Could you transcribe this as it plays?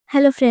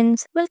Hello friends,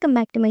 welcome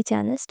back to my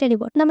channel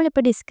StudyBot.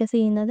 നമ്മളിപ്പോൾ discuss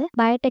ചെയ്യുന്നത്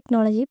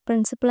biotechnology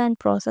principle and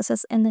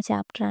processes എന്ന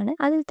chapter ആണ്.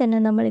 അതിൽ തന്നെ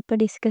നമ്മളിപ്പോൾ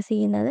ഡിസ്കസ്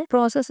ചെയ്യുന്നത്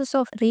processes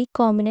of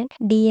recombinant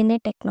DNA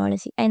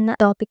technology എന്ന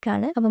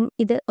ടോപ്പിക്കാണ്. അപ്പം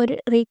ഇത് ഒരു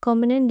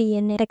റീകോമ്പിനന്റ്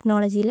DNA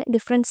ടെക്നോളജിയിൽ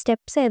ഡിഫറെന്റ്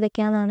സ്റ്റെപ്സ്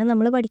ഏതൊക്കെയാണെന്നാണ്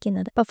നമ്മൾ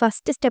പഠിക്കുന്നത്. അപ്പോൾ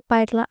ഫസ്റ്റ് സ്റ്റെപ്പ്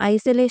ആയിട്ടുള്ള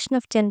isolation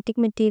of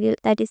genetic material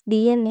that is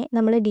DNA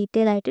നമ്മൾ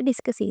ഡീറ്റെയിൽ ആയിട്ട്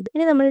ഡിസ്കസ് ചെയ്തു.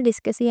 ഇനി നമ്മൾ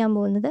ഡിസ്കസ് ചെയ്യാൻ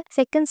പോകുന്നത്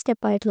സെക്കൻഡ്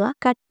സ്റ്റെപ്പ് ആയിട്ടുള്ള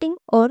cutting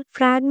or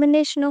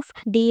fragmentation of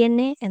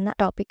DNA എന്ന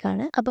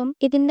ടോപ്പിക്കാണ്. അപ്പം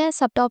ഇതിന്റെ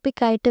സബ്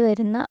ടോപ്പിക് ആയിട്ട്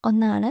വരുന്ന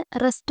ഒന്നാണ്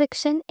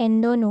റെസ്ട്രിക്ഷൻ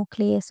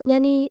എൻഡോന്യൂക്ലിയസ്.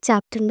 ഞാൻ ഈ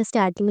ചാപ്റ്ററിന്റെ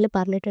സ്റ്റാർട്ടിങ്ങിൽ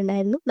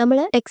പറഞ്ഞിട്ടുണ്ടായിരുന്നു, നമ്മൾ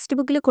ടെക്സ്റ്റ്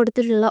ബുക്കിൽ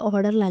കൊടുത്തിട്ടുള്ള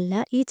ഓർഡറിലല്ല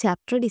ഈ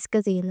ചാപ്റ്റർ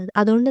ഡിസ്കസ് ചെയ്യുന്നത്.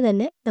 അതുകൊണ്ട്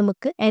തന്നെ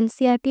നമുക്ക്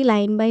NCERT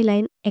line by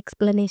line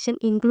explanation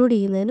include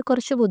ചെയ്യുന്നതിന്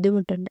കുറച്ച്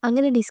ബുദ്ധിമുട്ടുണ്ട്.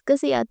 അങ്ങനെ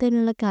ഡിസ്കസ്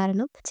ചെയ്യാത്തതിനുള്ള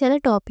കാരണം ചില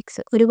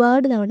ടോപ്പിക്സ്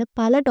ഒരുപാട് തവണ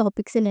പല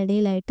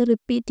ടോപ്പിക്സിനിടയിലായിട്ട്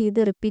റിപ്പീറ്റ്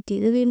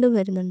ചെയ്ത് വീണ്ടും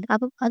വരുന്നുണ്ട്.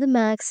 അപ്പം അത്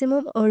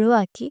മാക്സിമം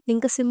ഒഴിവാക്കി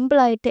നിങ്ങൾക്ക് സിമ്പിൾ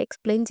ആയിട്ട്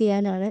എക്സ്പ്ലെയിൻ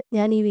ചെയ്യാനാണ്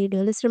ഞാൻ ഈ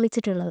വീഡിയോയിൽ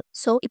ശ്രമിച്ചിട്ടുള്ളത്.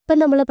 സോ ഇപ്പം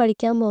നമ്മൾ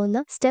പഠിക്കാൻ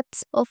പോകുന്ന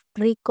steps of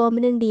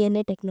recombinant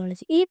DNA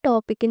technology ഈ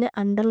ടോപ്പിക്കിന്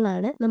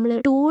അണ്ടറിലാണ് നമ്മൾ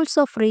ടൂൾസ്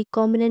ഓഫ്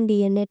റീകോമ്പിനന്റ്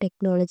DNA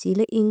ടെക്നോളജിയിൽ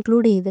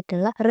ഇൻക്ലൂഡ്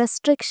ചെയ്തിട്ടുള്ള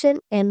റെസ്ട്രിക്ഷൻ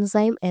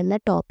എൻസൈം എന്ന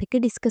ടോപ്പിക്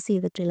ഡിസ്കസ്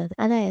ചെയ്തിട്ടുള്ളത്.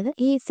 അതായത്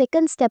ഈ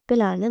സെക്കൻഡ്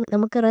സ്റ്റെപ്പിലാണ്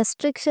നമുക്ക്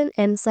റെസ്ട്രിക്ഷൻ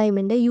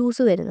എൻസൈമിന്റെ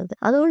യൂസ് വരുന്നത്.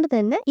 അതുകൊണ്ട്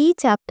തന്നെ ഈ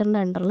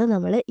ചാപ്റ്ററിന്റെ അണ്ടറിൽ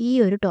നമ്മൾ ഈ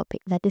ഒരു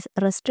topic that is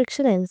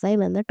restriction enzyme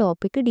എന്ന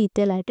ടോപ്പിക്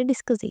ഡീറ്റെയിൽ ആയിട്ട്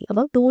ഡിസ്കസ് ചെയ്യും.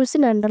 അപ്പം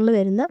ടൂൾസിന് അണ്ടറിൽ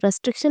വരുന്ന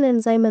റെസ്ട്രിക്ഷൻ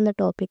എൻസൈം എന്ന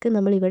ടോപ്പിക്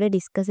നമ്മൾ ഇവിടെ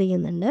ഡിസ്കസ്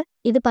ചെയ്യുന്നുണ്ട്.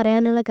 ഇത്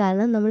പറയാനുള്ള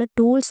കാരണം നമ്മൾ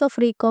ടൂൾസ് ഓഫ്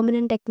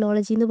റീകോമ്പിനന്റ്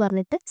ടെക്നോളജി എന്ന്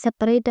പറഞ്ഞിട്ട്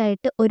സെപ്പറേറ്റ്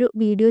ആയിട്ട് ഒരു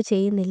വീഡിയോ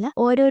ചെയ്യുന്നില്ല.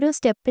 ഓരോരോ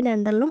സ്റ്റെപ്പിന്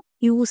അണ്ടറിലും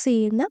യൂസ്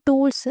ചെയ്യുന്ന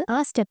ടൂൾസ് ആ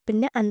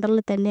സ്റ്റെപ്പിന്റെ അണ്ടറിൽ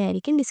തന്നെ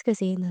ആയിരിക്കും ഡിസ്കസ്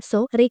ചെയ്യുന്നത്. സോ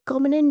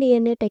റീകോമ്പിനന്റ്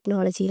DNA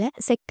ടെക്നോളജിയിലെ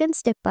സെക്കൻഡ്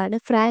സ്റ്റെപ്പാണ്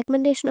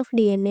fragmentation of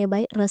DNA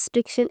by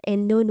restriction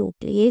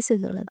endonuclease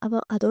എന്നുള്ളത്.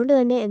 അപ്പോൾ അതുകൊണ്ട്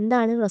തന്നെ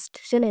എന്താണ്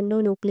റെസ്ട്രിക്ഷൻ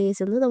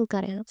എൻഡോന്യൂക്ലിയേസ് എന്ന്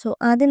നമുക്കറിയണം. സോ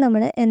ആദ്യം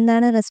നമ്മൾ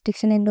എന്താണ്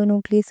റെസ്ട്രിക്ഷൻ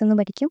എൻഡോന്യൂക്ലിയേസ് എന്ന്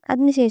പഠിക്കും.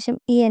 അതിനുശേഷം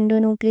ഈ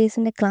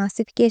എൻഡോന്യൂക്ലിയേസിന്റെ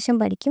ക്ലാസിഫിക്കേഷൻ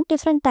പഠിക്കും.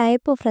 Different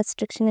type of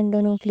restriction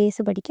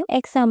endonuclease പഠിക്കും.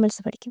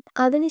 എക്സാമ്പിൾസ് പഠിക്കും.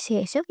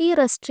 അതിനുശേഷം ഈ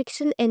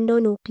റെസ്ട്രിക്ഷൻ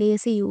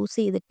എൻഡോന്യൂക്ലിയേസ് യൂസ്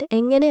ചെയ്തിട്ട്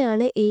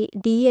എങ്ങനെയാണ് ഈ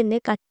DNA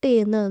കട്ട്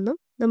ചെയ്യുന്നതെന്നും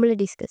നമ്മൾ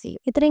ഡിസ്കസ് ചെയ്യും.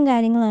 ഇത്രയും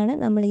കാര്യങ്ങളാണ്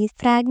നമ്മൾ ഈ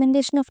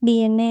ഫ്രാഗ്മെന്റേഷൻ ഓഫ്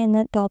DNA എന്ന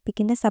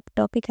ടോപ്പിക്കിന്റെ സബ്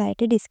ടോപ്പിക്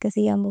ആയിട്ട് ഡിസ്കസ്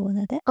ചെയ്യാൻ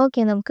പോകുന്നത്. ഓക്കെ,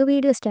 നമുക്ക്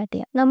വീഡിയോ സ്റ്റാർട്ട്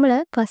ചെയ്യാം. നമ്മൾ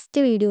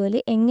ഫസ്റ്റ് വീഡിയോയിൽ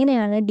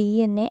എങ്ങനെയാണ്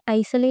DNA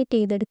ഐസൊലേറ്റ്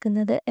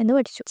ചെയ്തെടുക്കുന്നത് എന്ന്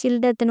പഠിച്ചു.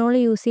 ചിൽഡ് എത്തനോൾ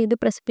യൂസ് ചെയ്ത്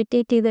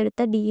പ്രസിപ്പിറ്റേറ്റ്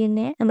ചെയ്തെടുത്ത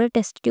DNA നമ്മൾ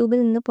ടെസ്റ്റ്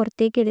ട്യൂബിൽ നിന്ന്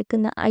പുറത്തേക്ക്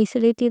എടുക്കുന്ന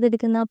ഐസൊലേറ്റ്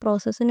ചെയ്തെടുക്കുന്ന ആ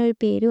പ്രോസസ്സിന് ഒരു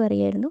പേരും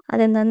അറിയായിരുന്നു.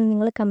 അതെന്താണെന്ന്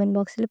നിങ്ങൾ കമന്റ്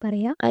ബോക്സിൽ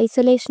പറയാം.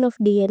 ഐസൊലേഷൻ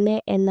ഓഫ് DNA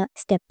എന്ന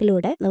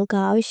സ്റ്റെപ്പിലൂടെ നമുക്ക്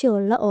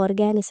ആവശ്യമുള്ള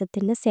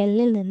ഓർഗാനിസത്തിന്റെ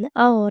സെല്ലിൽ നിന്ന്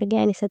ആ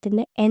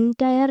ഓർഗാനിസത്തിന്റെ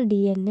എൻറ്റയർ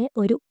DNA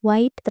ഒരു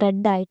വൈറ്റ്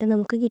ത്രെഡ് ആയിട്ട്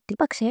നമുക്ക് കിട്ടി.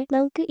 പക്ഷെ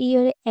നമുക്ക് ഈ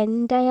ഒരു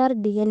എൻറ്റയർ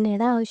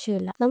DNAയുടെ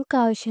ആവശ്യമില്ല. നമുക്ക്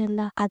ആവശ്യം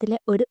എന്താ? അതിലെ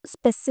ഒരു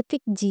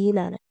സ്പെസിഫിക്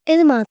ജീനാണ്.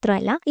 ഇത്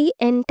മാത്രമല്ല, ഈ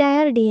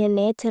എൻറ്റയർ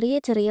DNA ചെറിയ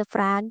ചെറിയ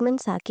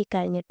ഫ്രാഗ്മെന്റ്സ് ആക്കി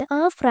കഴിഞ്ഞിട്ട് ആ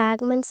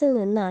ഫ്രാഗ്മെന്റ്സിൽ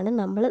നിന്നാണ്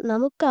നമ്മൾ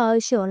നമുക്ക്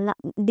ആവശ്യമുള്ള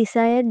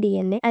ഡിസയർഡ്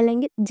DNA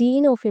അല്ലെങ്കിൽ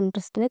ജീൻ ഓഫ്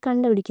ഇൻട്രസ്റ്റിനെ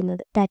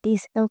കണ്ടുപിടിക്കുന്നത്. ദാറ്റ്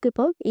ഈസ്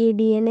നമുക്കിപ്പോൾ ഈ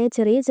DNA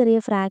ചെറിയ ചെറിയ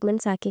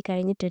ഫ്രാഗ്മെന്റ്സ് ആക്കി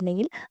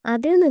കഴിഞ്ഞിട്ടുണ്ടെങ്കിൽ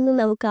അതിൽ നിന്ന്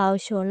നമുക്ക്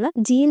ആവശ്യമുള്ള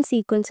ജീൻ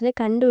സീക്വൻസിനെ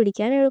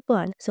കണ്ടുപിടിക്കാൻ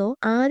എളുപ്പമാണ്. സോ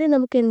ആദ്യം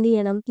നമുക്ക് എന്ത്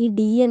ചെയ്യണം? ഈ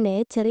DNA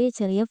ചെറിയ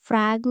ചെറിയ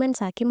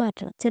ഫ്രാഗ്മെന്റ്സ് ആക്കി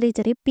മാറ്റണം, ചെറിയ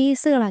ചെറിയ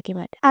പീസുകളാക്കി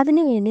മാറ്റണം.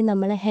 അതിനുവേണ്ടി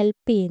നമ്മളെ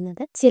ഹെൽപ്പ്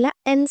ചെയ്യുന്നത് ചില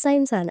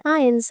എൻസൈംസ് ആണ്. ആ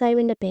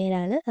എൻസൈമിന്റെ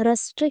പേരാണ്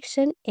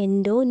റെസ്ട്രിക്ഷൻ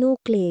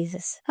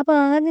എൻഡോന്യൂക്ലിയേസസ്. അപ്പോൾ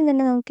ആദ്യം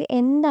തന്നെ നമുക്ക്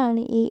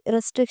എന്താണ് ഈ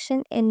റെസ്ട്രിക്ഷൻ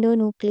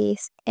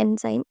എൻഡോന്യൂക്ലിയേസ്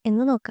എൻസൈം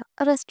എന്ന് നോക്കാം.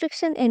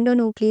 റെസ്ട്രിക്ഷൻ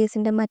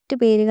എൻഡോന്യൂക്ലിയേസിന്റെ മറ്റു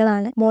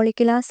പേരുകളാണ്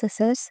മോളിക്കുലാർ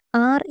സിസേഴ്സ്,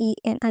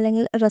 REN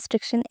അല്ലെങ്കിൽ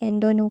റെസ്ട്രിക്ഷൻ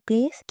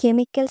എൻഡോന്യൂക്ലിയേസ്,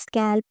 കെമിക്കൽ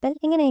സ്കാൽപ്പൽ,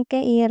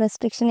 ഇങ്ങനെയൊക്കെ ഈ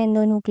റെസ്ട്രിക്ഷൻ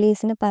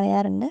എൻഡോന്യൂക്ലിയേസിന്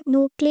പറയാറുണ്ട്.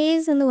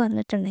 ന്യൂക്ലിയേസ് എന്ന്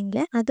പറഞ്ഞിട്ടുണ്ടെങ്കിൽ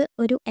അത്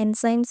ഒരു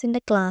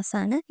എൻസൈംസിന്റെ ക്ലാസ്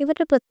ആണ്.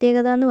 ഇവരുടെ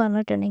പ്രത്യേകത എന്ന്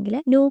പറഞ്ഞിട്ടുണ്ടെങ്കിൽ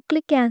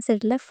ന്യൂക്ലിക്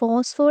ആസിഡിലെ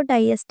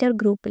ഫോസ്ഫോഡയസ്റ്റർ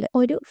ഗ്രൂപ്പിൽ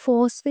ഒരു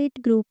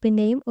ഫോസ്ഫേറ്റ്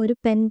ഗ്രൂപ്പിന്റെയും ഒരു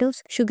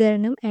പെൻഡോസ്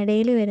ഷുഗറിനും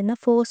ഇടയിൽ വരുന്ന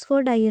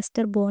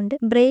ഫോസ്ഫോഡയസ്റ്റർ ബോണ്ട്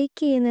ബ്രേക്ക്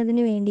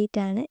ചെയ്യുന്നതിന്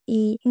വേണ്ടിയിട്ടാണ്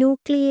ഈ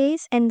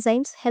ന്യൂക്ലിയേസ്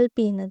എൻസൈംസ് ഹെൽപ്പ്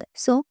ചെയ്യുന്നത്.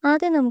 സോ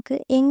ആദ്യം നമുക്ക്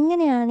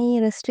എങ്ങനെയാണ് ഈ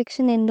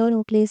റെസ്ട്രിക്ഷൻ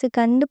എൻഡോന്യൂക്ലിയേസ്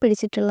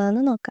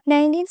കണ്ടുപിടിച്ചിട്ടുള്ളതെന്ന് നോക്കാം.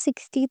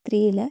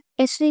 1963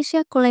 എസ്രീഷ്യ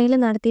കൊളയിൽ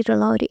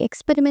നടത്തിയിട്ടുള്ള ഒരു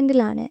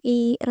എക്സ്പെരിമെന്റിലാണ് ഈ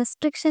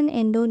റെസ്ട്രിക്ഷൻ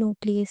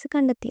എൻഡോന്യൂക്ലിയേസ്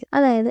കണ്ടെത്തിയത്.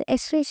 അതായത്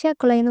എസ്രീഷ്യ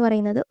കൊളൈ എന്ന്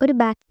പറയുന്നത് ഒരു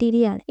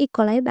ബാക്ടീരിയ ആണ്, ഈ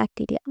കൊളൈ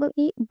ബാക്ടീരിയ. അപ്പോൾ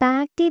ഈ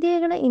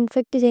ബാക്ടീരിയകളെ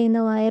ഇൻഫെക്ട് ചെയ്യുന്ന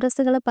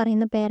വൈറസുകളെ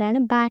പറയുന്ന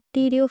പേരാണ്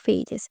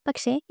ബാക്ടീരിയോഫേജസ്.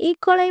 പക്ഷേ ഈ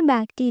കൊളൈ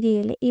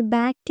ബാക്ടീരിയയിൽ ഈ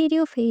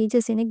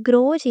ബാക്ടീരിയോഫേജസിന്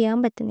ഗ്രോ ചെയ്യാൻ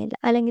പറ്റുന്നില്ല,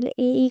 അല്ലെങ്കിൽ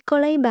ഈ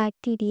കൊളൈ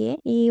ബാക്ടീരിയയെ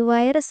ഈ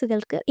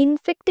വൈറസുകൾക്ക്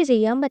ഇൻഫെക്ട്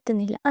ചെയ്യാൻ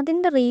പറ്റുന്നില്ല.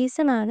 അതിന്റെ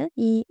റീസൺ ആണ്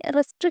ഈ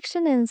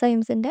റെസ്ട്രിക്ഷൻ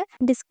എൻസൈംസിന്റെ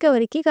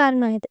ഡിസ്കവറിക്ക്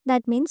കാരണമായത്.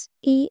 ദാറ്റ് മീൻസ്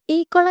ഈ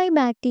കൊളൈ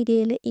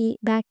ബാക്ടീരിയയിൽ ഈ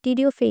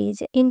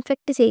ബാക്ടീരിയോഫേജ്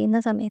ഇൻഫെക്ട് ചെയ്യുന്ന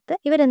സമയത്ത്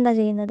ഇവരെന്താ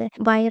ചെയ്യുന്നത്?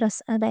 വൈറസ്,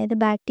 അതായത്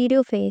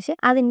ബാക്ടീരിയോഫേജ്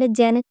അതിന്റെ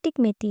ജനറ്റിക്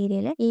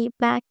മെറ്റീരിയൽ ഈ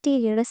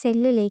ബാക്ടീരിയയുടെ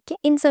സെല്ലിലേക്ക്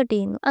ഇൻസേർട്ട്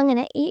ചെയ്യുന്നു.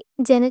 അങ്ങനെ ഈ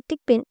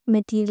ജനറ്റിക്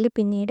മെറ്റീരിയൽ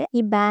പിന്നീട്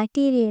ഈ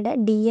ബാക്ടീരിയയുടെ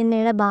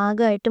DNA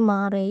ഭാഗമായിട്ട്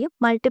മാറുകയും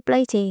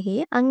മൾട്ടിപ്ലൈ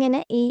ചെയ്യുകയും അങ്ങനെ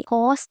ഈ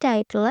ഹോസ്റ്റ്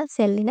ആയിട്ടുള്ള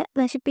സെല്ലിനെ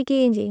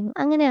നശിപ്പിക്കുകയും ചെയ്യുന്നു.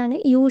 അങ്ങനെയാണ്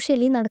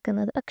യൂഷ്വലി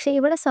നടക്കുന്നത്. പക്ഷെ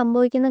ഇവിടെ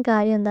സംഭവിക്കുന്ന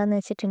കാര്യം എന്താണെന്ന്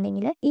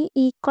വെച്ചിട്ടുണ്ടെങ്കിൽ ഈ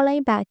ഈക്വളൈ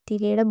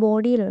ബാക്ടീരിയയുടെ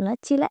ബോഡിയിലുള്ള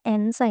ചില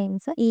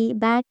എൻസൈംസ് ഈ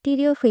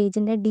ബാക്ടീരിയോ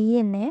ബാക്ടീരിയോഫേജിന്റെ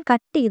DNA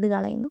കട്ട് ചെയ്ത്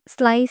കളയുന്നു,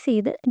 സ്ലൈസ്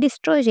ചെയ്ത്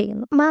ഡിസ്ട്രോയ്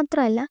ചെയ്യുന്നു.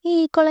 മാത്രമല്ല ഈ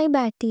ഈക്കോളൈ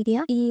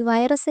ബാക്ടീരിയ ഈ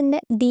വൈറസിന്റെ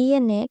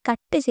DNA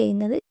കട്ട്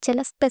ചെയ്യുന്നത് ചില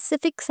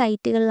സ്പെസിഫിക്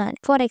സൈറ്റുകളിലാണ്.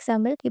 ഫോർ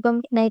എക്സാമ്പിൾ ഇപ്പം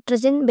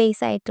നൈട്രജൻ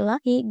ബേസ് ആയിട്ടുള്ള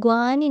ഈ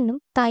ഗ്വാനിനും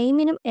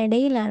തൈമിനും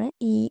ഇടയിലാണ്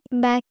ഈ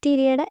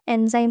ബാക്ടീരിയയുടെ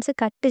എൻസൈംസ്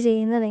കട്ട്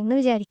ചെയ്യുന്നതെന്ന്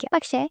വിചാരിക്കുക.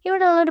 പക്ഷേ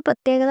ഇവിടെ ഉള്ളൊരു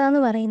പ്രത്യേകത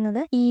എന്ന്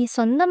പറയുന്നത് ഈ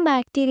സ്വന്തം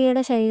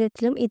ബാക്ടീരിയയുടെ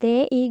ശരീരത്തിലും ഇതേ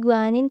ഈ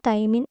ഗ്വാനിൻ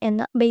തൈമിൻ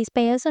എന്ന ബേസ്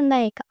പെയർസ്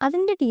ഉണ്ടായേക്കാം.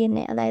 അതിന്റെ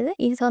DNA, അതായത്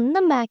ഈ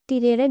സ്വന്തം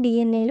ബാക്ടീരിയയുടെ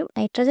DNAയിലും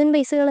നൈട്രജൻ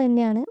ബേസുകൾ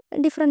തന്നെയാണ്,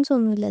 ഡിഫറൻസ്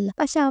ഒന്നുമില്ലല്ലോ.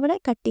 പക്ഷെ അവിടെ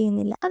കട്ട്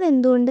ചെയ്യുന്നില്ല.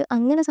 അതെന്തുകൊണ്ട്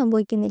അങ്ങനെ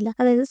സംഭവിക്കുന്നില്ല?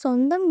 അതായത്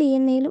സ്വന്തം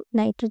DNAയിലും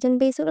നൈട്രജൻ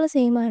ബേസുകൾ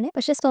സെയിം ആണ്,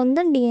 പക്ഷെ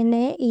സ്വന്തം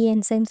DNA ഈ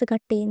എൻസൈംസ്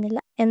കട്ട് ചെയ്യുന്നില്ല.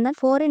 എന്നാൽ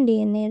ഫോറിൻ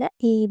DNAയുടെ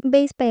ഈ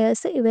ബേസ്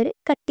പെയർസ് ഇവർ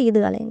കട്ട് ചെയ്ത്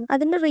കളയുന്നു.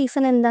 അതിന്റെ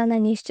റീസൺ എന്താണെന്ന്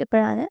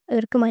അന്വേഷിച്ചപ്പോഴാണ്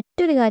ഇവർക്ക്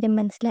മറ്റൊരു കാര്യം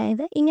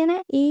മനസ്സിലായത്. ഇങ്ങനെ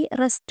ഈ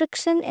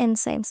റെസ്ട്രിക്ഷൻ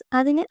എൻസൈംസ്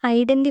അതിന്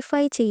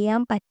ഐഡന്റിഫൈ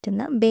ചെയ്യാൻ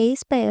പറ്റുന്ന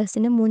ബേസ്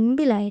പെയർസിന്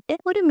മുൻപിലായിട്ട്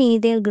ഒരു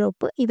മീഥൈൽ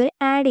ഗ്രൂപ്പ് ഇവർ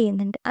ആഡ്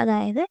ചെയ്യുന്നുണ്ട്.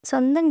 അതായത്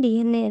സ്വന്തം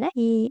DNAയുടെ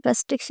ഈ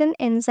റെസ്ട്രിക്ഷൻ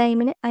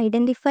എൻസൈമിന്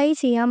ഐഡന്റിഫൈ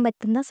ചെയ്യാൻ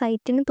പറ്റുന്ന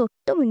സൈറ്റിന്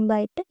തൊട്ട്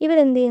മുൻപായിട്ട് ഇവർ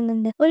എന്ത്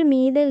ചെയ്യുന്നുണ്ട്, ഒരു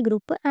മീഥൈൽ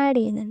ഗ്രൂപ്പ് ആഡ്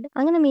ചെയ്യുന്നുണ്ട്.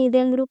 അങ്ങനെ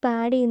മീഥൈൽ ഗ്രൂപ്പ്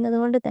ആഡ് ചെയ്യുന്നത്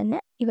കൊണ്ട് തന്നെ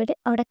ഇവിടെ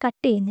അവിടെ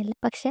കട്ട് ചെയ്യുന്നില്ല.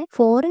 പക്ഷെ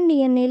ഫോറിൻ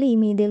DNAയിൽ ഈ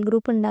മീഥൈൽ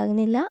ഗ്രൂപ്പ്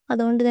ഉണ്ടാകുന്നില്ല.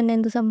 അതുകൊണ്ട് തന്നെ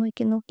എന്ത്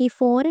സംഭവിക്കുന്നു, ഈ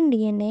ഫോറിൻ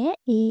DNA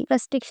ഈ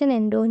റെസ്ട്രിക്ഷൻ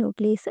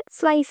എൻഡോന്യൂക്ലിയസ്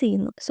സ്ലൈസ്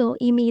ചെയ്യുന്നു. സോ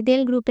ഈ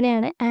മീഥൈൽ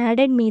ഗ്രൂപ്പിനെയാണ്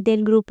ആഡഡ്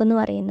മീഥൈൽ ഗ്രൂപ്പ് എന്ന്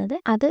പറയുന്നത്.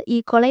 അത് ഈ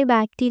കൊളൈ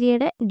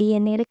ബാക്ടീരിയയുടെ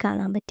DNAയിൽ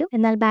കാണാൻ പറ്റും,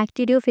 എന്നാൽ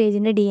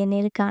ബാക്ടീരിയോഫേജിന്റെ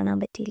DNAയിൽ കാണാൻ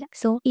പറ്റില്ല.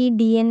 സോ ഈ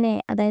DNA,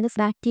 അതായത്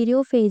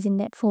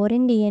ബാക്ടീരിയോഫേജിന്റെ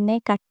ഫോറിൻ DNA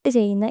കട്ട്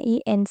ചെയ്യുന്ന ഈ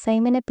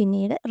എൻസൈമിനെ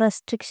പിന്നീട്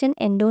റെസ്ട്രിക്ഷൻ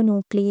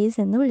എൻഡോന്യൂക്ലിയസ്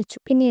എന്ന് വിളിച്ചു.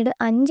 പിന്നീട്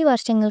 5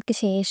 വർഷങ്ങൾക്ക്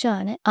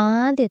ശേഷമാണ്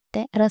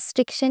ആദ്യത്തെ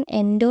റെസ്ട്രിക്ഷൻ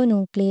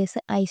എൻഡോന്യൂക്ലിയസ്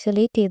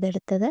ഐസൊലേറ്റ്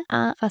ചെയ്തെടുത്തത്.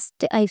 ആ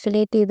ഫസ്റ്റ്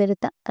ഐസൊലേറ്റ്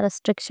ചെയ്തെടുത്ത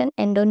റെസ്ട്രിക്ഷൻ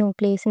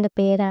എൻഡോന്യൂക്ലിയസിന്റെ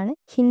പേരാണ്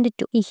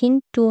HIND2. ഈ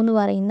HIND2 എന്ന്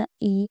പറയുന്ന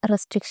ഈ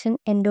റെസ്ട്രിക്ഷൻ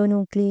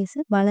എൻഡോന്യൂക്ലിയസ്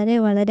വളരെ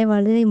വളരെ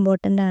വളരെ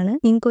ഇമ്പോർട്ടന്റ് ആണ്.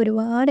 നിങ്ങൾക്ക്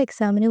ഒരുപാട്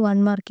എക്സാമിന്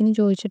 1 മാർക്കിന്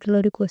ചോദിച്ചിട്ടുള്ള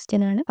ഒരു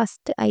ക്വസ്റ്റ്യൻ ആണ്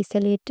ഫസ്റ്റ്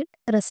ഐസൊലേറ്റഡ്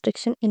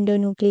റെസ്ട്രിക്ഷൻ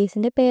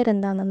എൻഡോന്യൂക്ലിയസിന്റെ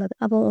പേരെന്താണെന്നുള്ളത്.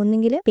 അപ്പോൾ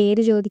ഒന്നുകിൽ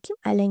പേര് ചോദിക്കും,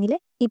 അല്ലെങ്കിൽ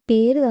ഈ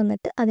പേര്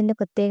തന്നിട്ട് അതിന്റെ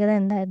പ്രത്യേകത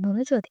എന്തായിരുന്നു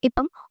എന്ന് ചോദിക്കും.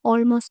 ഇപ്പം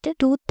almost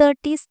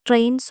 230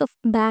 strains of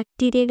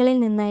ബാക്ടീരിയകളിൽ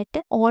നിന്നായിട്ട്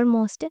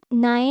almost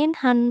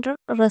 900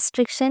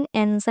 restriction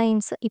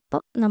enzymes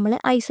ഇപ്പം നമ്മൾ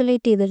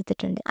ഐസൊലേറ്റ്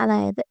ചെയ്തെടുത്തിട്ടുണ്ട്.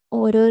 അതായത്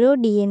ഓരോരോ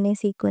DNA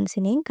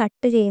സീക്വൻസിനെയും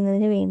കട്ട്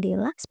ചെയ്യുന്നതിന്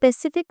വേണ്ടിയുള്ള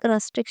സ്പെസിഫിക്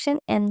റെസ്ട്രിക്ഷൻ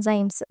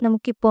എൻസൈംസ്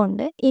നമുക്കിപ്പോൾ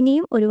ഉണ്ട്.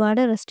 ഇനിയും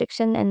ഒരുപാട്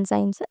റെസ്ട്രിക്ഷൻ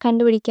എൻസൈംസ്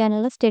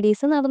കണ്ടുപിടിക്കാനുള്ള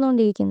സ്റ്റഡീസ്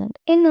നടന്നുകൊണ്ടിരിക്കുന്നുണ്ട്.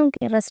 ഇനി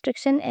നമുക്ക്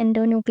റെസ്ട്രിക്ഷൻ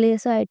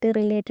എൻഡോന്യൂക്ലിയസുമായിട്ട്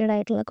റിലേറ്റഡ്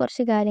ആയിട്ടുള്ള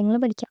കുറച്ച് കാര്യങ്ങൾ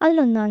പഠിക്കാം.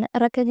 അതിലൊന്നാണ്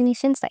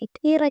റെക്കഗ്നിഷൻ സൈറ്റ്.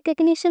 ഈ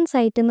റെക്കഗ്നിഷൻ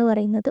സൈറ്റ് എന്ന്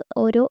പറയുന്നത്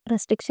ഓരോ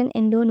റെസ്ട്രിക്ഷൻ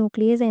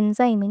എൻഡോന്യൂക്ലിയസ്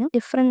എൻസൈമിനും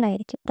ഡിഫറെന്റ്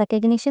ആയിരിക്കും.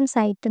 റെക്കഗ്നിഷൻ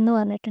സൈറ്റ് എന്ന്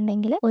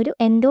പറഞ്ഞിട്ടുണ്ടെങ്കിൽ ഒരു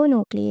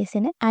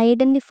എൻഡോന്യൂക്ലിയസിന്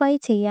ഐഡന്റിഫൈ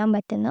ചെയ്യാൻ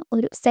പറ്റുന്ന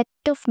ഒരു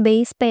set of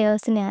base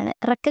പെയർസിനെയാണ്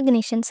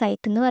recognition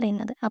site എന്ന്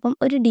പറയുന്നത്. അപ്പം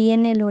ഒരു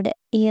DNAയിലൂടെ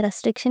ഈ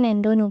റെസ്ട്രിക്ഷൻ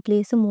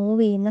എൻഡോന്യൂക്ലിയസ് മൂവ്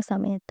ചെയ്യുന്ന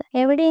സമയത്ത്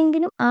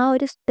എവിടെയെങ്കിലും ആ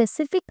ഒരു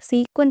സ്പെസിഫിക്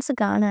സീക്വൻസ്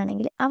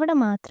കാണുകയാണെങ്കിൽ അവിടെ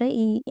മാത്രമേ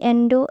ഈ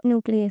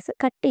എൻഡോന്യൂക്ലിയസ്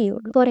കട്ട്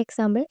ചെയ്യുള്ളൂ. ഫോർ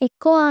എക്സാമ്പിൾ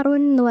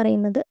EcoR1 എന്ന്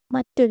പറയുന്നത്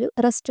മറ്റൊരു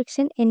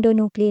റെസ്ട്രിക്ഷൻ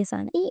എൻഡോന്യൂക്ലിയസ്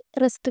ആണ്. ഈ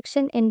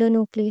റെസ്ട്രിക്ഷൻ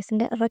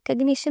എൻഡോന്യൂക്ലിയസിന്റെ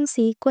റെക്കഗ്നിഷൻ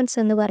സീക്വൻസ്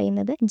എന്ന്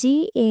പറയുന്നത്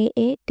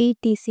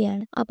GAATTC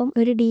ആണ്. അപ്പം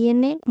ഒരു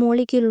DNA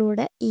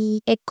മോളിക്യൂളിലൂടെ ഈ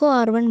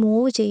EcoR1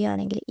 മൂവ്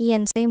ചെയ്യുകയാണെങ്കിൽ, ഈ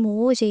എൻസൈം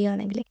മൂവ്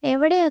ചെയ്യുകയാണെങ്കിൽ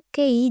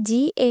എവിടെയൊക്കെ ഈ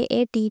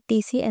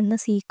GAATTC എന്ന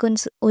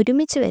സീക്വൻസ്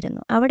ഒരുമിച്ച്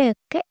വരുന്നു അവിടെയൊക്കെ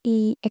ഈ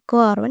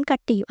EcoR1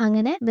 കട്ട് ചെയ്യും.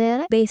 അങ്ങനെ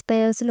വേറെ ബേസ്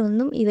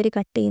പെയർസിലൊന്നും ഇവർ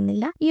കട്ട്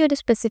ചെയ്യുന്നില്ല. ഈ ഒരു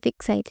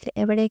സ്പെസിഫിക് സൈറ്റിൽ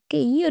എവിടെയൊക്കെ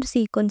ഈ ഒരു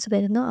സീക്വൻസ്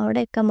വരുന്നു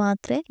അവിടെയൊക്കെ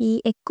മാത്രമേ ഈ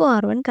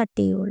EcoR1 കട്ട്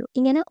ചെയ്യുള്ളൂ.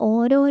 ഇങ്ങനെ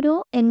ഓരോരോ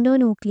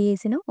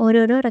എൻഡോന്യൂക്ലിയസിനും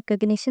ഓരോരോ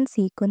റെക്കഗ്നിഷൻ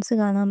സീക്വൻസ്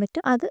കാണാൻ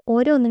പറ്റും. അത്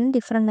ഓരോന്നിനും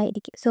ഡിഫറെന്റ്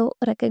ആയിരിക്കും. സോ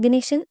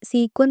റെക്കഗ്നിഷൻ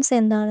സീക്വൻസ്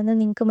എന്താണെന്ന്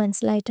നിങ്ങൾക്ക്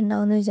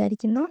മനസ്സിലായിട്ടുണ്ടാവുമെന്ന്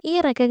വിചാരിക്കുന്നു. ഈ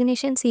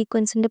റെക്കഗ്നിഷൻ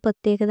സീക്വൻസിന്റെ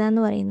പ്രത്യേകത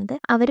എന്ന് പറയുന്നത്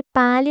അവർ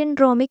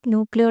പാലിയൻഡ്രോമിക്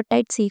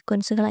ന്യൂക്ലിയോടൈഡ്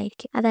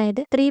സീക്വൻസുകളായിരിക്കും.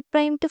 അതായത്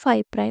 3' to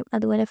 5',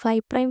 അതുപോലെ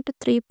 5' to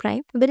 3',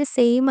 ഇവർ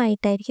സെയിം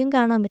ആയിട്ടായിരിക്കും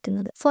കാണാൻ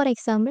പറ്റുന്നത്. ഫോർ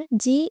എക്സാമ്പിൾ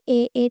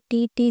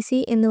GAATTC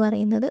എന്ന്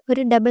പറയുന്നത്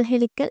ഒരു ഡബിൾ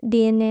ഹെലിക്കൽ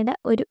DNAയുടെ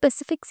ഒരു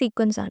സ്പെസിഫിക്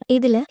സീക്വൻസ് ആണ്.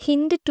 ഇതിൽ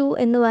HIND2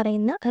 എന്ന്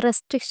പറയുന്ന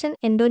റെസ്ട്രിക്ഷൻ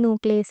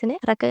എൻഡോന്യൂക്ലിയസിനെ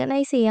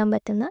റെക്കഗ്നൈസ് ചെയ്യാൻ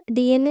പറ്റുന്ന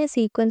DNA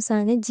സീക്വൻസ്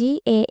ആണ്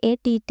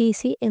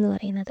GAATTC എന്ന്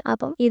പറയുന്നത്.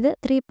 അപ്പം ഇത്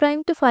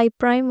 3' to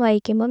 5'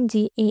 വായിക്കുമ്പം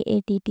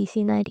GAATTC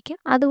എന്നായിരിക്കും.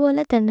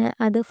 അതുപോലെ തന്നെ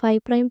അത്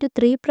 5' to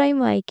 3'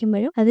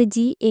 വായിക്കുമ്പോഴും അത്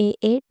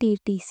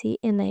GAATTC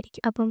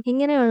എന്നായിരിക്കും. അപ്പം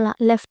ഇങ്ങനെയുള്ള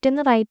ലെഫ്റ്റിൽ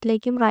നിന്ന്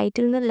റൈറ്റിലേക്കും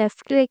റൈറ്റിൽ നിന്ന്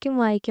ലെഫ്റ്റിലേക്കും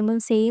വായിക്കുമ്പോൾ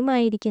സെയിം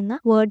ആയിരിക്കുന്ന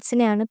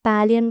വേർഡ്സിനെയാണ്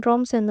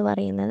പാലിയൻഡ്രോംസ് എന്ന്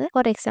പറയുന്നത്.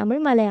 ഫോർ എക്സാമ്പിൾ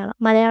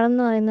മലയാളം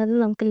എന്ന് പറയുന്നത്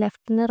നമുക്ക്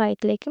ലെഫ്റ്റിൽ നിന്ന്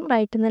റൈറ്റിലേക്കും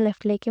റൈറ്റിൽ നിന്ന്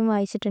ലെഫ്റ്റിലേക്കും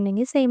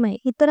വായിച്ചിട്ടുണ്ടെങ്കിൽ സെയിം ആയി.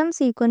 ഇത്തരം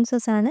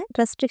സീക്വൻസസ് ആണ്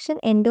റെസ്ട്രിക്ഷൻ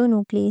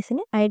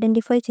എൻഡോന്യൂക്ലിയസിന്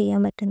ഐഡന്റിഫൈ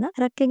ചെയ്യാൻ പറ്റുന്ന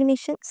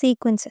റെക്കഗ്നിഷൻ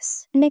സീക്വൻസസ്.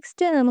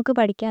 നെക്സ്റ്റ് നമുക്ക്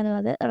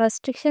പഠിക്കാനുള്ളത്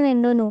റെസ്ട്രിക്ഷൻ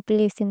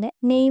എൻഡോന്യൂക്ലിയസിന്റെ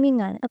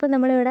നെയിമിംഗ് ആണ്. അപ്പൊ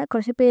നമ്മളിവിടെ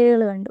കുറച്ച്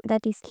പേരുകൾ കണ്ടു.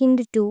 That is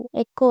HIND2,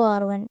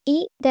 EcoR1. ഈ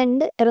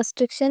 2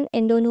 റെസ്ട്രിക്ഷൻ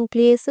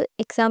എൻഡോന്യൂക്ലിയസ്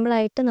എക്സാമ്പിൾ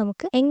ആയിട്ട്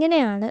നമുക്ക്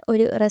എങ്ങനെയാണ്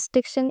ഒരു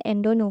റെസ്ട്രിക്ഷൻ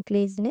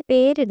എൻഡോന്യൂക്ലിയസിന്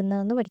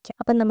പേരിടുന്നതെന്ന് പഠിക്കാം.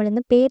 അപ്പം നമ്മൾ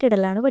ഇന്ന്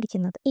പേരിടലാണ്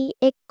പഠിക്കുന്നത്. ഈ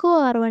എക്കോ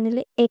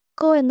R1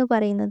 എക്കോ എന്ന്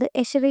പറയുന്നത്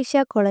എഷറീഷ്യ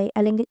കൊളൈ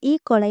അല്ലെങ്കിൽ ഈ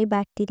കൊളൈ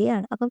ബാക്ടീരിയ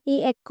ആണ്. അപ്പം ഈ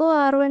എക്കോ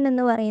R1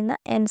 എന്ന് പറയുന്ന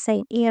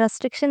എൻസൈം, ഈ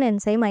റെസ്ട്രിക്ഷൻ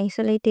എൻസൈം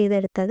ഐസൊലേറ്റ്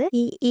ചെയ്തെടുത്തത്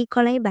ഈ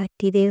കൊളൈ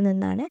ബാക്ടീരിയയിൽ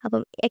നിന്നാണ്.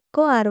 അപ്പം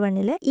എക്കോ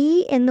R1 ഇ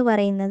എന്ന്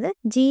പറയുന്നത്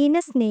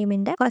ജീനസ്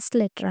നെയിമിന്റെ ഫസ്റ്റ്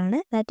ലെറ്റർ ആണ്,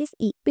 ദാറ്റ് ഈസ്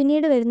ഇ.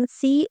 പിന്നീട് വരുന്ന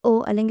CO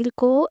അല്ലെങ്കിൽ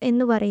കോ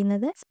എന്ന്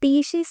പറയുന്നത്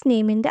സ്പീഷീസ്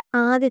നെയിമിന്റെ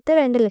ആദ്യത്തെ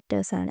 2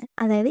 ലെറ്റേഴ്സ് ആണ്.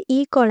 അതായത് ഈ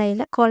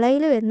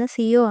കൊളയിൽ വരുന്ന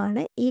CO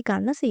ആണ് ഈ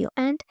കാണുന്ന CO.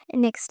 ആൻഡ്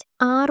നെക്സ്റ്റ്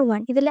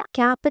R1, ഇതിൽ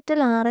ക്യാപിറ്റൽ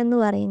R എന്ന്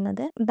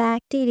പറയുന്നത്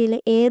ബാക്ടീരിയയിലെ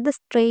ഏത്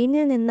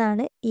സ്ട്രെയിനിൽ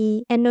നിന്നാണ് ഈ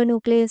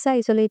എൻഡോന്യൂക്ലിയസ്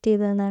ഐസൊലേറ്റ്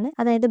ചെയ്തതെന്നാണ്.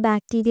 അതായത്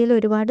ബാക്ടീരിയയിൽ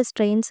ഒരുപാട്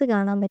സ്ട്രെയിൻസ്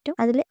കാണാൻ പറ്റും.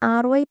 അതിൽ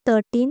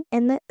RY13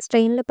 എന്ന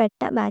സ്ട്രെയിനിൽ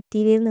പെട്ട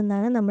ബാക്ടീരിയയിൽ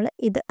നിന്നാണ് നമ്മൾ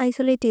ഇത്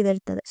ഐസൊലേറ്റ്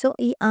ചെയ്തെടുത്തത്. സോ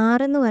ഈ R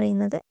എന്ന്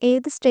പറയുന്നത്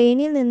ഏത്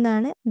സ്ട്രെയിനിൽ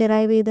നിന്നാണ്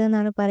ഡിറൈവ്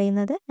ചെയ്തതെന്നാണ്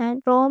പറയുന്നത്.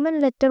 ആൻഡ് റോമൻ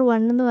ലെറ്റർ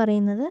 1 എന്ന്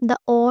പറയുന്നത് the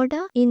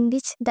order in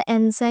which the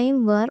enzyme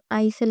were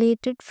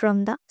isolated from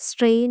the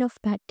strain of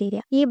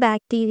bacteria. ഈ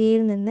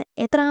ബാക്ടീരിയയിൽ നിന്ന്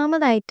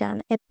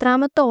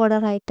എത്രാമത്തെ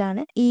ഓർഡർ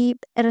ആയിട്ടാണ് ഈ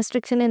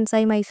റെസ്ട്രിക്ഷൻ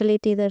എൻസൈം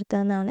ഐസൊലേറ്റ്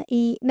ചെയ്തെടുത്തതെന്നാണ്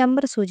ഈ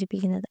നമ്പർ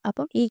സൂചിപ്പിക്കുന്നത്.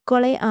 അപ്പം ഈ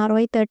കൊളൈ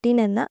RY13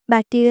 എന്ന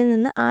ബാക്ടീരിയയിൽ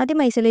നിന്ന് ആദ്യം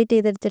ഐസൊലേറ്റ്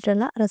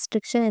ചെയ്തെടുത്തിട്ടുള്ള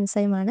റെസ്ട്രിക്ഷൻ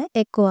എൻസൈം ആണ്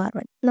എക്കോ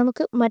R1.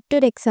 നമുക്ക്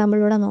മറ്റൊരു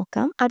എക്സാമ്പിളിലൂടെ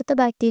നോക്കാം. അടുത്ത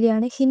ബാക്ടീരിയ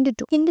ആണ്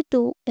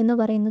HindII എന്ന്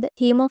പറയുന്നത്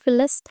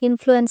ഹീമോഫിലസ്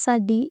ഇൻഫ്ലുവൻസ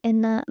D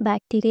എന്ന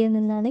ബാക്ടീരിയയിൽ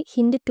നിന്നാണ്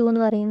HindII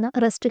എന്ന് പറയുന്ന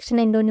restriction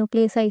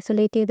endonuclease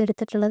isolate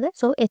ചെയ്തെടുത്തിട്ടുള്ളത്.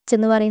 So H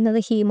എന്ന് പറയുന്നത്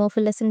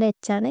ഹീമോഫിലസിന്റെ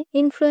H ആണ്,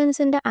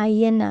 ഇൻഫ്ലുവൻസിന്റെ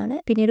IN ആണ്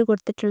പിന്നീട്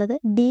കൊടുത്തിട്ടുള്ളത്.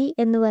 D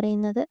എന്ന്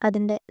പറയുന്നത്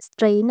അതിന്റെ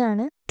സ്ട്രെയിൻ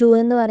ആണ്, 2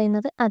 എന്ന്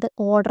പറയുന്നത് അത്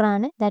ഓർഡർ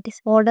ആണ്, that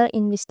is order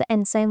in which the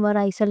enzyme were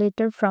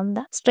isolated from the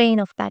strain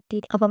of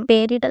bacteria. അപ്പം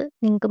പേരിടൽ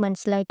നിങ്ങൾക്ക്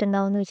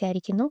മനസ്സിലായിട്ടുണ്ടാവും എന്ന്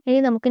വിചാരിക്കുന്നു. ഇനി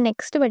നമുക്ക്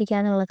നെക്സ്റ്റ്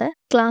പഠിക്കാനുള്ളത്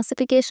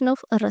ക്ലാസിഫിക്കേഷൻ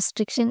ഓഫ്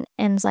റെസ്ട്രിക്ഷൻ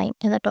എൻസൈം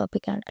എന്ന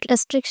ടോപ്പിക്കാണ്.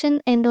 റെസ്ട്രിക്ഷൻ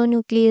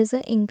എൻഡോന്യൂക്ലിയസ്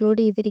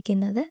ഇൻക്ലൂഡ്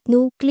ചെയ്തിരിക്കുന്നത്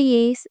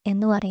ന്യൂക്ലിയേസ്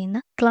എന്ന് പറയുന്ന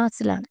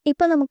ക്ലാസ്സിലാണ്.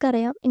 ഇപ്പൊ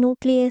നമുക്കറിയാം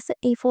ന്യൂക്ലിയേസ്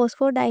ഈ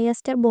ഫോസ്ഫോ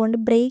ഡയസ്റ്റർ ബോണ്ട്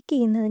ബ്രേക്ക്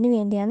ചെയ്യുന്നതിന്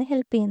വേണ്ടിയാണ്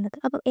ഹെൽപ്പ് ചെയ്യുന്നത്.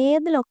 അപ്പം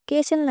ഏത്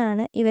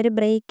ലൊക്കേഷനിലാണ് ഇവർ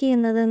ബ്രേക്ക്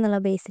ചെയ്യുന്നത് എന്നുള്ള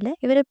ബേസിൽ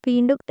ഇവർ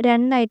വീണ്ടും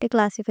 2 ആയിട്ട്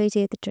ക്ലാസിഫൈ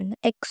ചെയ്തിട്ടുണ്ട്,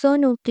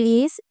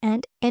 എക്സോന്യൂക്ലിയേസ്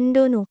ആൻഡ്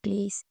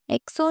എൻഡോന്യൂക്ലിയേസ്.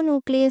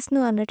 എക്സോന്യൂക്ലിയേസ്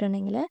എന്ന്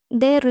പറഞ്ഞിട്ടുണ്ടെങ്കിൽ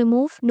they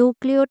remove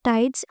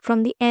nucleotides from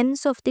the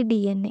ends of the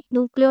DNA.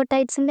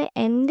 ന്യൂക്ലിയോടൈഡ്സിന്റെ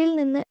എൻഡിൽ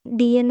നിന്ന്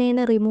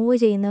DNA റിമൂവ്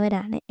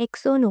ചെയ്യുന്നവരാണ്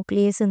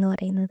എക്സോന്യൂക്ലിയേസ് എന്ന്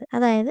പറയുന്നത്.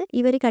 അതായത്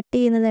ഇവർ കട്ട്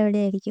ചെയ്യുന്നത്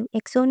എവിടെയായിരിക്കും?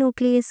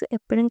 എക്സോന്യൂക്ലിയേസ്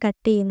എപ്പോഴും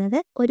കട്ട് ചെയ്യുന്നത്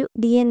ഒരു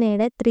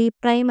DNAയുടെ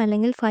 3'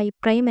 അല്ലെങ്കിൽ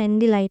 5'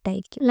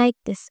 എൻഡിലായിട്ടായിരിക്കും, ലൈക്ക്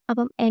ദിസ്.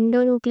 അപ്പം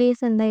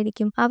എൻഡോന്യൂക്ലിയേസ്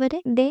എന്തായിരിക്കും? അവര്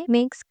ദേ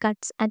makes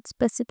cuts at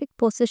specific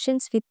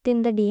positions within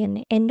the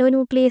DNA.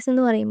 Endonuclease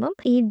എന്ന് പറയുമ്പോൾ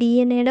ഈ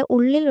DNAയുടെ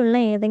ഉള്ളിലുള്ള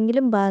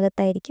ഏതെങ്കിലും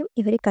ഭാഗത്തായിരിക്കും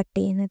ഇവർ കട്ട്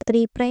ചെയ്യുന്നത്.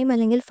 3'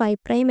 അല്ലെങ്കിൽ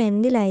 5'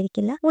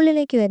 എൻഡിലായിരിക്കില്ല,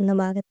 ഉള്ളിലേക്ക് വരുന്ന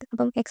ഭാഗത്ത്.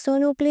 അപ്പം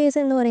എക്സോന്യൂക്ലിയേസ്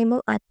എന്ന്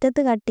പറയുമ്പോൾ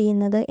അറ്റത്ത് കട്ട്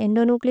ചെയ്യുന്നത്,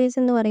 എൻഡോന്യൂക്ലിയേസ്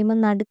എന്ന് പറയുമ്പോൾ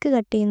നടുക്ക്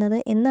കട്ട് ചെയ്യുന്നത്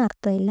എന്ന്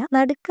അർത്ഥമില്ല.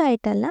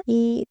 നടുക്കായിട്ടല്ല,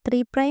 ഈ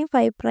 3'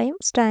 5'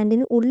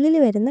 സ്ട്രാൻഡിന് ഉള്ളിൽ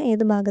വരുന്ന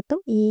ഏത്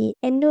ഭാഗത്തും ഈ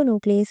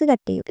എൻഡോന്യൂക്ലിയേസ്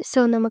കട്ട് ചെയ്യും.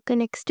 സോ നമുക്ക്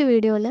നെക്സ്റ്റ്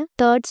വീഡിയോയിൽ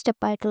 3rd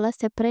സ്റ്റെപ്പായിട്ടുള്ള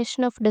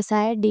separation of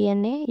desired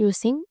DNA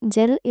using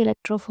gel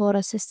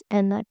electrophoresis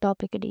എന്ന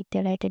ടോപ്പിക്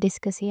ഡീറ്റെയിൽ ആയിട്ട്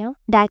ഡിസ്കസ് ചെയ്യാം.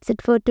 That's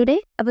it for today.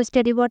 അപ്പോൾ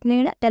സ്റ്റഡി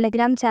ബോട്ടണിയുടെ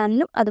ടെലഗ്രാം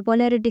ചാനലും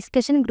അതുപോലെ ഒരു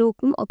ഡിസ്കഷൻ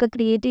ഗ്രൂപ്പും ഒക്കെ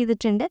ക്രിയേറ്റ്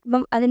ചെയ്തിട്ടുണ്ട്.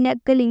 അപ്പം അതിൻ്റെ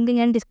ഒക്കെ ലിങ്ക്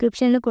ഞാൻ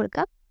ഡിസ്ക്രിപ്ഷനിൽ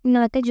കൊടുക്കാം,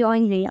 നിങ്ങളൊക്കെ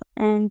ജോയിൻ ചെയ്യാം.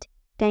 And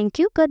thank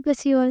you. God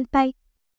bless you all. By.